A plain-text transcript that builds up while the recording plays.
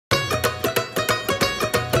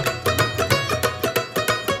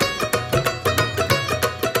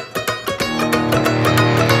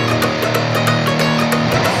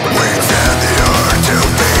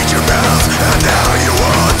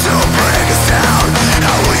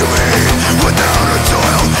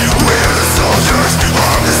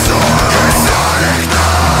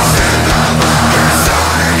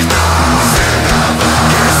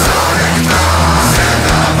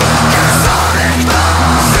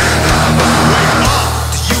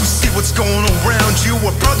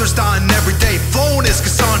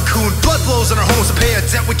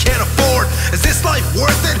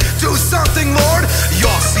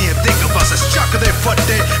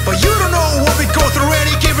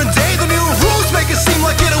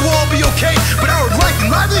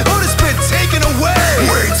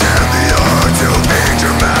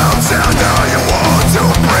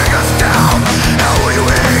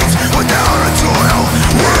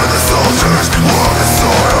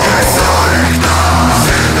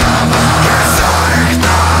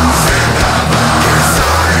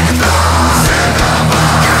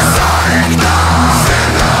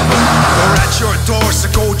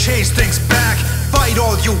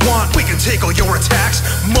you want, we can take all your attacks.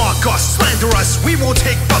 Mock us, slander us, we won't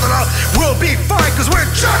take bother. We'll be fine cause we're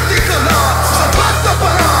Chaktikala.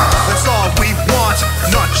 That's all we want,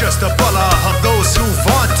 not just a bala of those who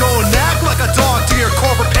vaunt. Don't act like a dog to your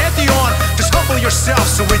corporate pantheon. Just humble yourself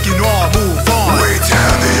so we can all move on. We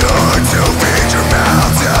tell the earth to feed your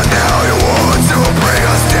mouth, and now you want to bring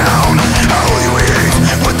us down. How will you eat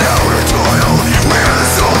without our toil? We're the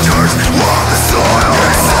soldiers, walk the soil.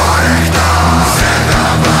 Sonic now,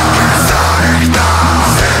 Zindabad. Sonic now,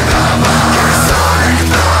 Zindabad. Sonic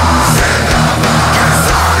now, Zindabad.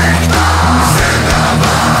 Sonic now,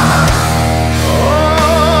 Zindabad.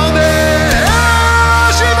 Oh, the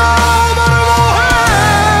Ashima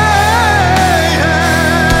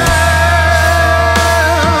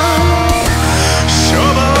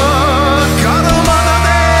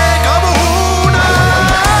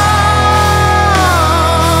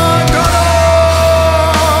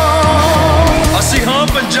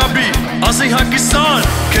ਅਸੀਂ ਹਾਂ ਕਿਸਾਨ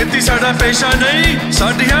ਖੇਤੀ ਸਾਡਾ ਪੇਸ਼ਾ ਨਹੀਂ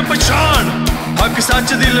ਸਾਡੀ ਹੈ ਪਛਾਣ ਹੱਕ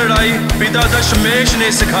ਸੱਚ ਦੀ ਲੜਾਈ ਪਿਤਾ ਦਸ਼ਮੇਸ਼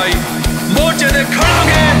ਨੇ ਸਿਖਾਈ ਮੋਰਚੇ ਦੇ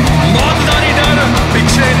ਖੜਾਂਗੇ ਮੌਤ ਦਾ ਨਹੀਂ ਡਰ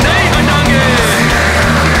ਪਿੱਛੇ ਨਹੀਂ ਹਟਾਂਗੇ